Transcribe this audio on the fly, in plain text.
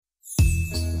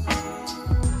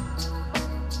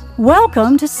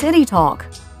Welcome to City Talk,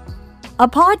 a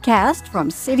podcast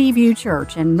from City View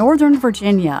Church in Northern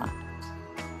Virginia.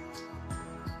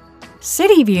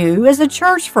 City View is a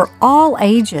church for all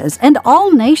ages and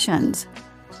all nations.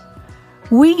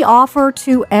 We offer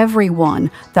to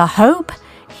everyone the hope,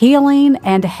 healing,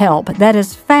 and help that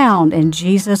is found in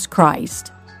Jesus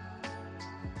Christ.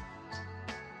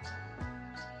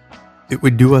 It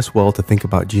would do us well to think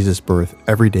about Jesus' birth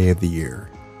every day of the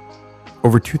year.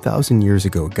 Over 2,000 years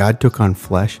ago, God took on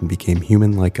flesh and became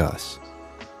human like us.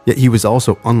 Yet he was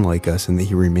also unlike us in that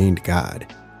he remained God.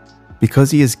 Because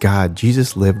he is God,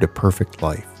 Jesus lived a perfect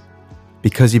life.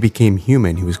 Because he became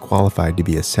human, he was qualified to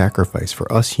be a sacrifice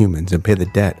for us humans and pay the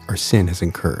debt our sin has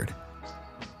incurred.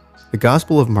 The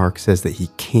Gospel of Mark says that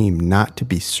he came not to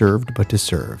be served but to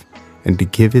serve, and to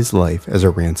give his life as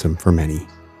a ransom for many.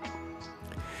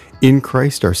 In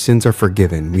Christ, our sins are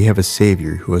forgiven. We have a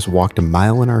Savior who has walked a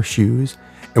mile in our shoes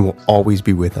and will always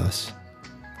be with us.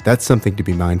 That's something to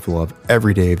be mindful of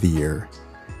every day of the year.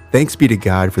 Thanks be to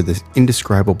God for this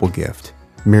indescribable gift.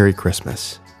 Merry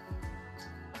Christmas.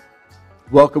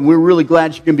 Welcome. We're really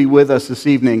glad you can be with us this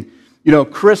evening. You know,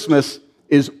 Christmas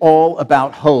is all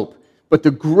about hope. But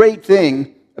the great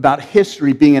thing about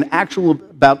history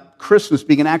about Christmas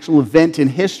being an actual event in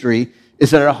history is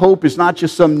that our hope is not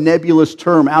just some nebulous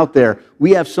term out there.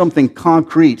 We have something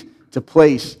concrete to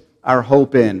place our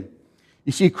hope in.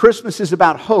 You see, Christmas is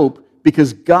about hope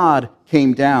because God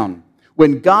came down.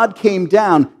 When God came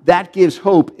down, that gives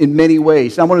hope in many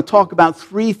ways. I want to talk about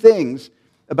three things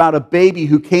about a baby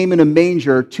who came in a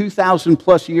manger 2,000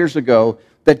 plus years ago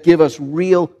that give us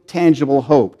real, tangible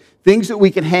hope. Things that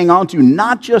we can hang on to,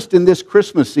 not just in this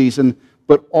Christmas season,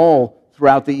 but all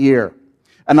throughout the year.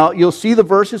 And you'll see the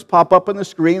verses pop up on the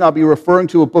screen. I'll be referring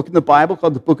to a book in the Bible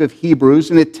called the Book of Hebrews,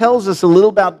 and it tells us a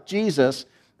little about Jesus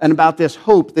and about this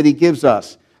hope that he gives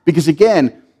us. Because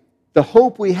again, the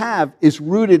hope we have is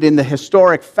rooted in the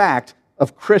historic fact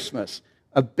of Christmas,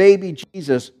 a baby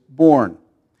Jesus born.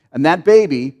 And that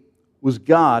baby was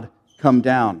God come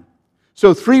down.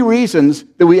 So three reasons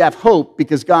that we have hope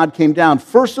because God came down.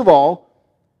 First of all,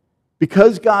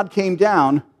 because God came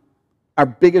down, our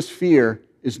biggest fear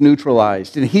is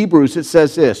neutralized. In Hebrews, it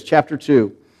says this, chapter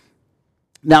 2,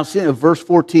 verse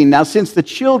 14, now since the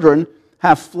children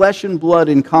have flesh and blood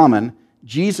in common,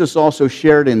 Jesus also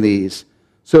shared in these,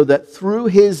 so that through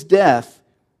his death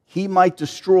he might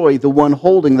destroy the one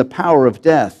holding the power of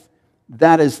death,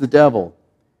 that is the devil,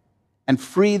 and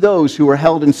free those who are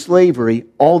held in slavery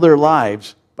all their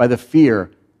lives by the fear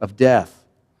of death.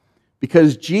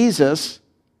 Because Jesus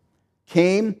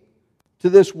came to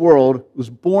this world,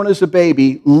 was born as a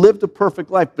baby, lived a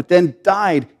perfect life, but then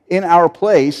died in our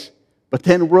place, but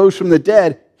then rose from the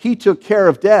dead, he took care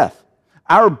of death.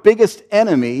 Our biggest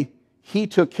enemy, he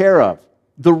took care of.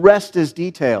 The rest is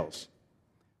details.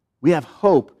 We have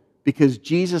hope because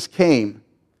Jesus came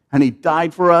and he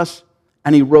died for us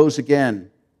and he rose again.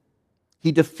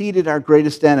 He defeated our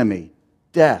greatest enemy,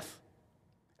 death.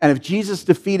 And if Jesus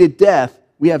defeated death,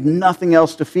 we have nothing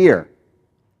else to fear.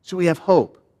 So we have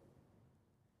hope.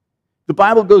 The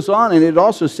Bible goes on and it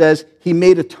also says he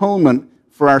made atonement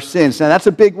for our sins. Now that's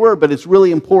a big word, but it's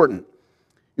really important.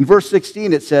 In verse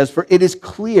 16 it says, for it is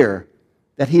clear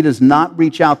that he does not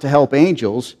reach out to help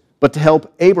angels, but to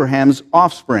help Abraham's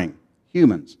offspring,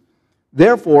 humans.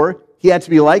 Therefore, he had to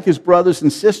be like his brothers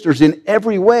and sisters in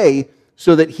every way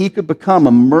so that he could become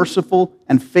a merciful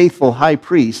and faithful high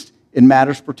priest in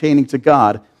matters pertaining to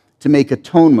God to make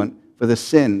atonement for the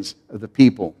sins of the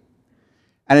people.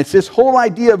 And it's this whole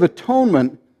idea of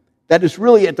atonement that is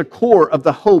really at the core of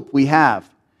the hope we have.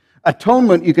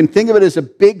 Atonement, you can think of it as a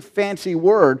big fancy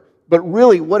word, but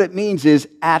really what it means is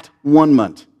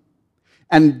at-one-ment.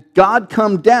 And God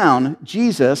come down,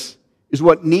 Jesus, is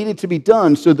what needed to be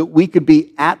done so that we could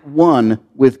be at one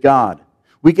with God.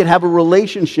 We could have a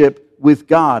relationship with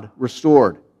God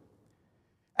restored.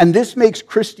 And this makes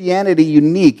Christianity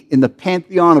unique in the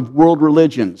pantheon of world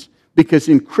religions, because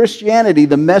in Christianity,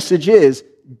 the message is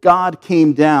God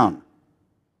came down.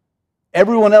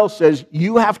 Everyone else says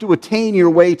you have to attain your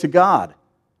way to God.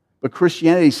 But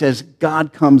Christianity says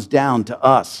God comes down to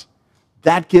us.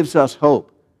 That gives us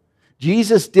hope.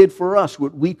 Jesus did for us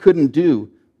what we couldn't do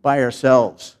by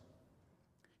ourselves.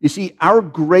 You see, our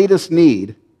greatest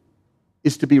need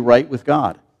is to be right with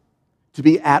God, to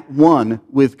be at one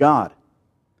with God.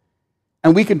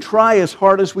 And we can try as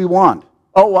hard as we want.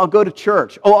 Oh, I'll go to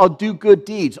church. Oh, I'll do good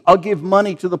deeds. I'll give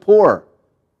money to the poor.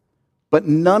 But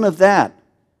none of that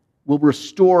will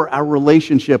restore our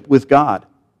relationship with God.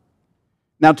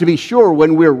 Now, to be sure,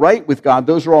 when we're right with God,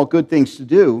 those are all good things to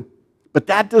do, but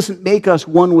that doesn't make us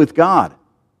one with God.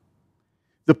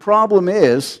 The problem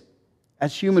is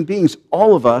as human beings,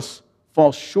 all of us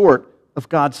fall short of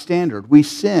God's standard. We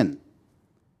sin.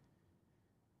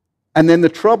 And then the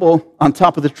trouble, on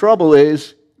top of the trouble,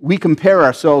 is we compare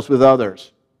ourselves with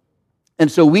others.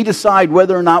 And so we decide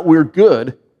whether or not we're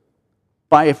good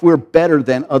by if we're better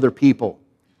than other people.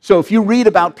 So if you read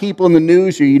about people in the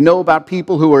news or you know about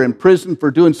people who are in prison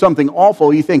for doing something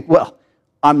awful, you think, well,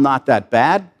 I'm not that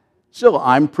bad, so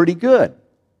I'm pretty good.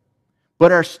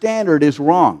 But our standard is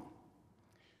wrong.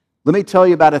 Let me tell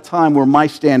you about a time where my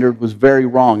standard was very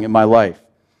wrong in my life.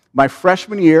 My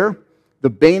freshman year, the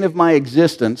bane of my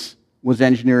existence was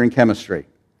engineering chemistry.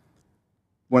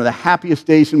 One of the happiest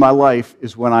days in my life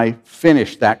is when I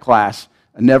finished that class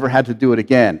and never had to do it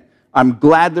again. I'm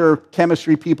glad there are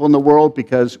chemistry people in the world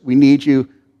because we need you.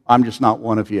 I'm just not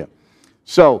one of you.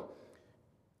 So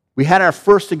we had our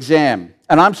first exam.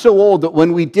 And I'm so old that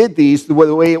when we did these, the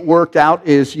way it worked out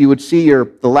is you would see the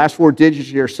last 4 digits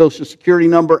of your social security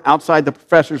number outside the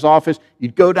professor's office.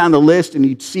 You'd go down the list and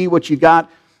you'd see what you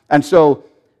got. And so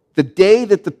the day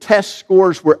that the test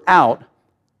scores were out,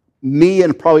 me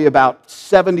and probably about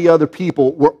 70 other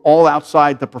people were all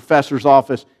outside the professor's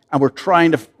office, and we're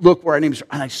trying to look where our names are.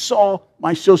 And I saw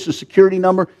my social security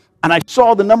number, and I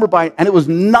saw the number by it, and it was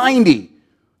 90. And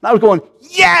I was going,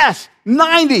 yes,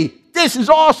 90. This is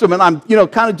awesome. And I'm,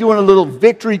 kind of doing a little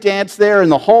victory dance there in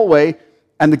the hallway.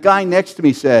 And the guy next to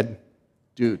me said,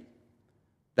 dude,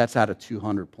 that's out of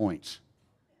 200 points.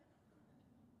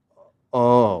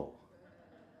 Oh.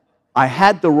 I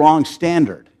had the wrong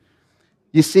standard.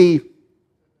 You see,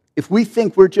 if we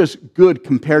think we're just good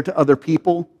compared to other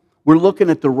people, we're looking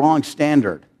at the wrong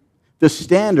standard. The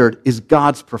standard is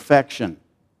God's perfection.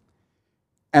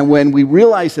 And when we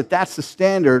realize that that's the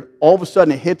standard, all of a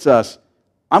sudden it hits us,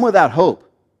 I'm without hope.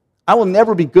 I will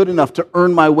never be good enough to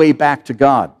earn my way back to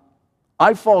God.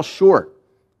 I fall short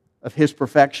of His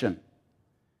perfection.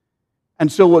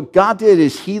 And so what God did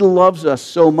is He loves us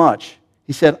so much.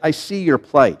 He said, I see your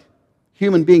plight.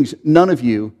 Human beings, none of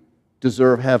you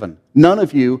deserve heaven. None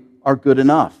of you are good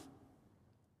enough.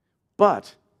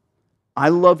 But I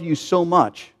love you so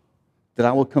much that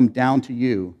I will come down to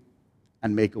you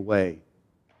and make a way.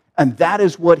 And that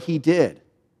is what He did.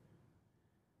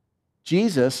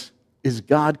 Jesus is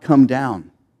God come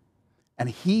down. And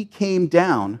He came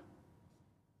down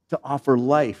to offer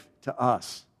life to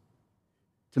us,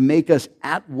 to make us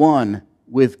at one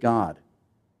with God.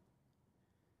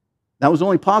 That was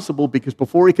only possible because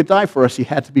before He could die for us, He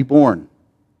had to be born.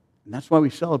 And that's why we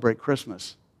celebrate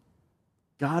Christmas.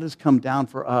 God has come down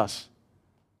for us.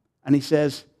 And He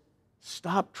says,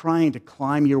 stop trying to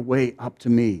climb your way up to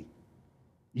me.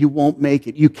 You won't make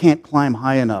it. You can't climb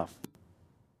high enough.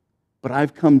 But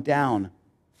I've come down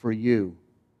for you.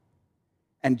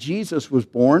 And Jesus was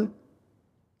born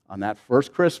on that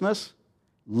first Christmas,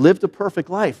 lived a perfect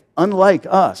life, unlike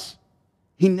us.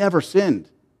 He never sinned.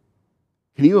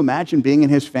 Can you imagine being in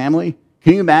His family?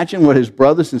 Can you imagine what His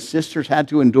brothers and sisters had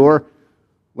to endure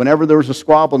whenever there was a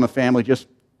squabble in the family? Just,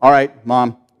 all right,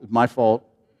 Mom, it's my fault.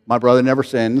 My brother never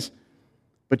sins.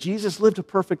 But Jesus lived a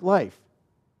perfect life.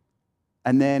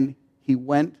 And then He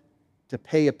went to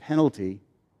pay a penalty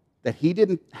that He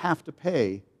didn't have to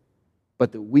pay,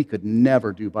 but that we could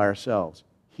never do by ourselves.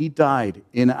 He died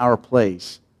in our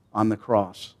place on the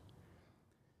cross.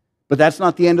 But that's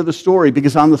not the end of the story,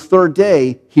 because on the third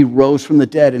day, He rose from the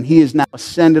dead, and He is now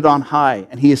ascended on high,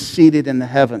 and He is seated in the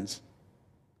heavens.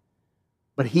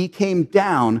 But He came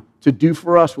down to do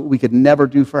for us what we could never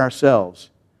do for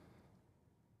ourselves.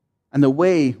 And the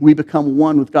way we become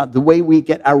one with God, the way we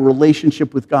get our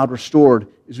relationship with God restored,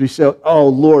 is we say, oh,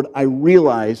 Lord, I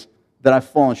realize that I've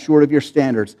fallen short of your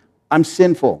standards. I'm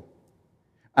sinful.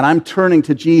 And I'm turning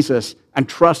to Jesus and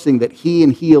trusting that He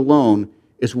and He alone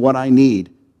is what I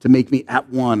need to make me at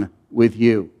one with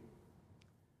you.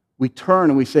 We turn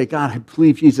and we say, God, I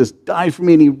believe Jesus died for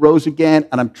me and He rose again,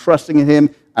 and I'm trusting in Him,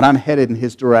 and I'm headed in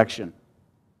His direction.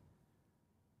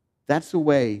 That's the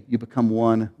way you become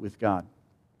one with God.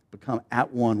 Become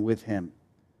at one with Him.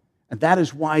 And that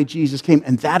is why Jesus came,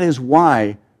 and that is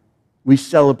why we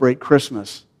celebrate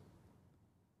Christmas.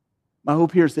 My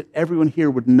hope here is that everyone here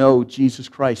would know Jesus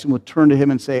Christ and would turn to Him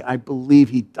and say, I believe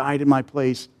He died in my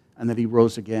place and that He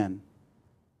rose again.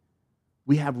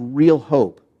 We have real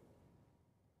hope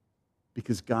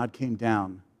because God came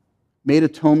down, made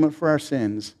atonement for our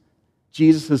sins.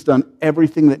 Jesus has done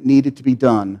everything that needed to be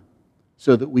done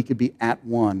so that we could be at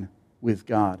one with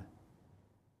God.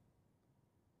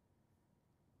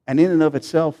 And in and of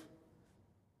itself,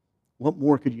 what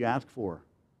more could you ask for?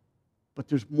 But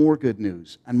there's more good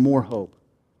news and more hope.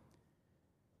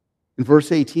 In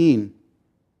verse 18,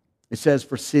 it says,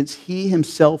 for since He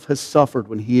Himself has suffered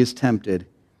when He is tempted,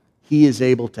 He is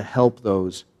able to help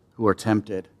those who are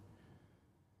tempted.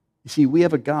 You see, we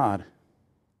have a God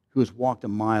who has walked a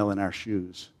mile in our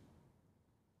shoes.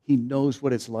 He knows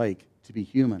what it's like to be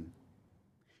human.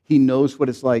 He knows what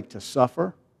it's like to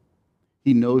suffer.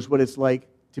 He knows what it's like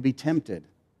to be tempted.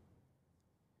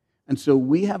 And so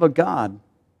we have a God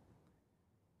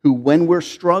who, when we're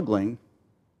struggling,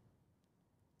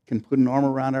 can put an arm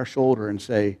around our shoulder and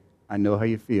say, I know how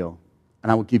you feel, and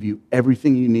I will give you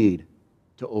everything you need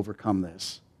to overcome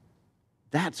this.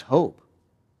 That's hope.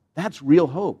 That's real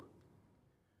hope.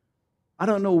 I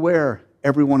don't know where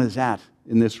everyone is at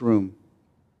in this room.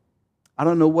 I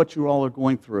don't know what you all are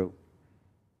going through.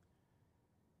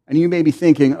 And you may be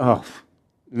thinking, oh,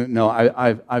 no,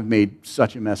 I've made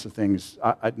such a mess of things.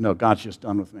 No, God's just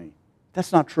done with me.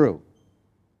 That's not true.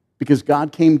 Because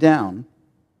God came down.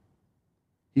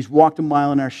 He's walked a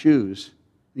mile in our shoes.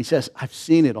 And he says, I've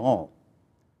seen it all.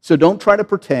 So don't try to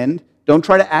pretend. Don't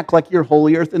try to act like you're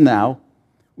holier than thou.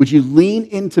 Would you lean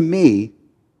into me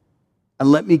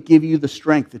and let me give you the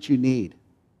strength that you need?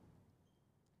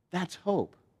 That's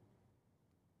hope.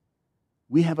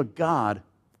 We have a God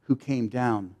who came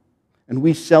down, and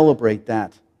we celebrate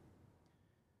that.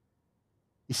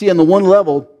 You see, on the one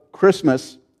level,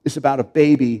 Christmas is about a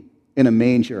baby in a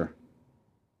manger.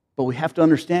 But we have to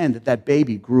understand that that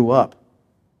baby grew up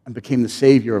and became the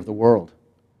Savior of the world.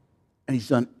 And he's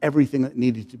done everything that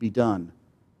needed to be done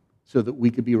so that we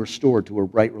could be restored to a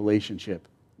right relationship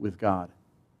with God.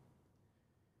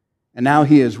 And now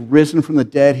he has risen from the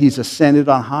dead, he's ascended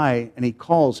on high, and he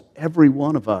calls every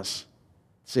one of us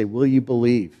to say, will you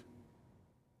believe?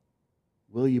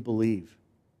 Will you believe?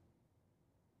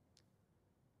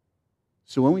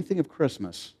 So when we think of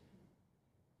Christmas,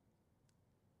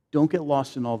 don't get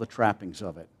lost in all the trappings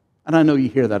of it. And I know you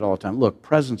hear that all the time. Look,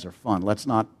 presents are fun. Let's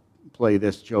not play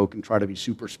this joke and try to be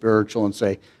super spiritual and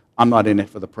say, I'm not in it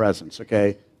for the presents,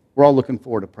 okay? We're all looking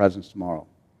forward to presents tomorrow.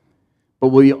 But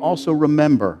will you also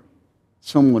remember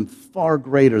someone far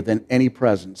greater than any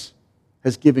presents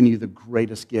has given you the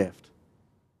greatest gift?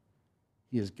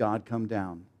 He is God come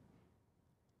down.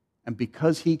 And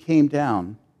because he came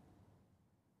down,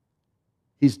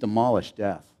 he's demolished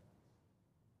death.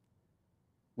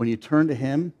 When you turn to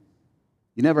him,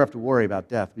 you never have to worry about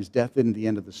death because death isn't the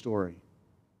end of the story.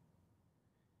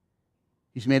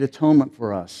 He's made atonement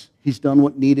for us. He's done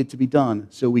what needed to be done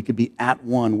so we could be at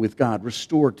one with God,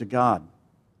 restored to God.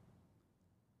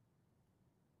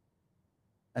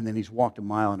 And then he's walked a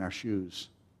mile in our shoes.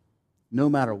 No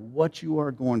matter what you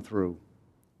are going through,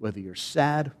 whether you're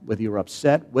sad, whether you're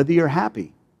upset, whether you're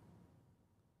happy,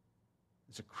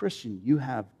 as a Christian, you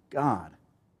have God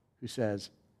who says,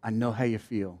 I know how you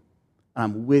feel.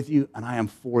 I'm with you and I am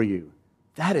for you.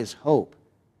 That is hope.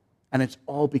 And it's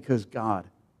all because God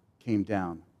came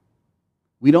down.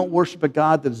 We don't worship a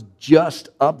God that's just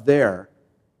up there.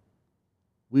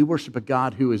 We worship a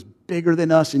God who is bigger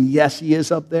than us, and yes, he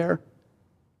is up there.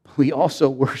 But we also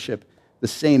worship the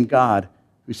same God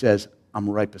who says, I'm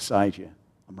right beside you.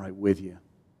 I'm right with you.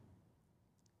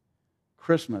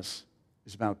 Christmas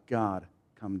is about God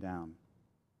come down.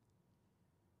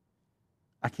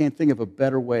 I can't think of a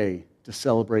better way to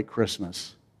celebrate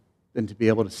Christmas than to be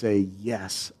able to say,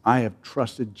 yes, I have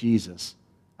trusted Jesus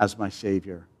as my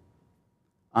Savior.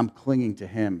 I'm clinging to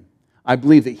him. I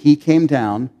believe that he came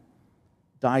down,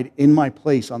 died in my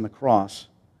place on the cross,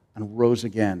 and rose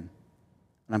again.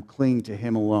 And I'm clinging to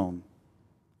him alone.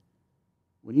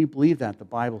 When you believe that, the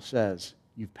Bible says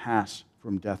you've passed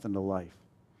from death into life.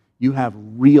 You have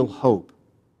real hope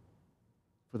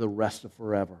for the rest of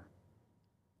forever.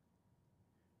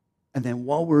 And then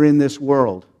while we're in this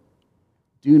world,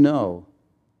 do know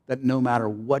that no matter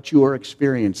what you are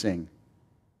experiencing,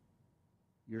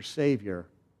 your Savior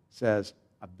says,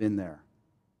 I've been there.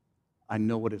 I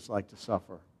know what it's like to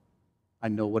suffer. I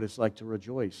know what it's like to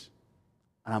rejoice.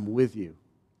 And I'm with you.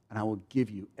 And I will give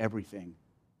you everything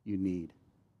you need.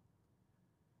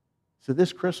 So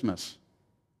this Christmas,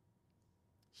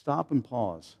 stop and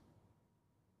pause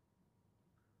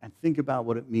and think about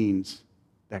what it means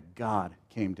that God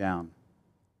came down.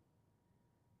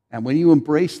 And when you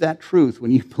embrace that truth,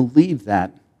 when you believe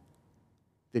that,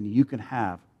 then you can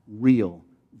have real,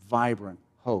 vibrant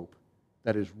hope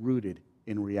that is rooted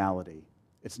in reality.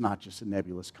 It's not just a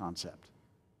nebulous concept.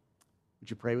 Would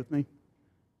you pray with me?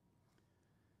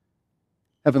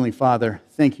 Heavenly Father,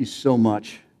 thank you so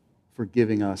much for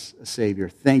giving us a Savior.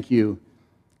 Thank you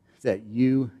that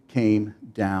you came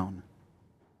down.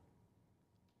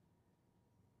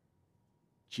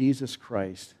 Jesus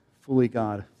Christ, fully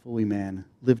God, fully man,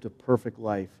 lived a perfect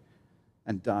life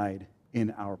and died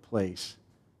in our place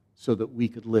so that we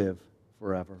could live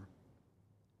forever.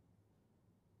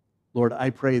 Lord, I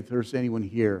pray if there's anyone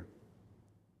here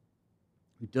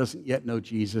who doesn't yet know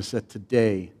Jesus, that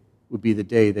today would be the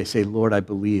day they say, Lord, I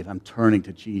believe. I'm turning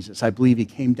to Jesus. I believe he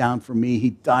came down for me, he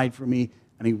died for me,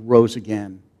 and he rose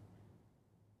again.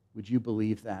 Would you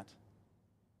believe that?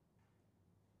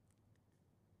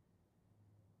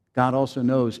 God also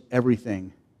knows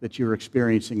everything that you're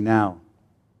experiencing now.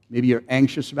 Maybe you're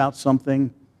anxious about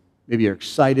something, maybe you're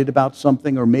excited about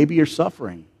something, or maybe you're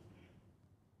suffering.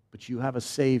 But you have a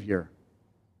Savior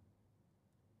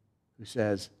who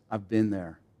says, I've been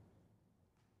there.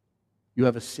 You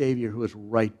have a Savior who is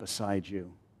right beside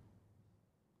you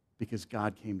because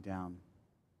God came down.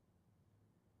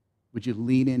 Would you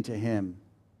lean into him?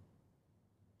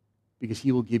 Because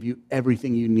he will give you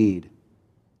everything you need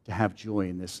to have joy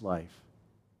in this life.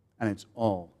 And it's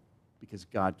all because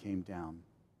God came down.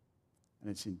 And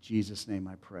it's in Jesus' name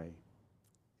I pray.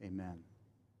 Amen.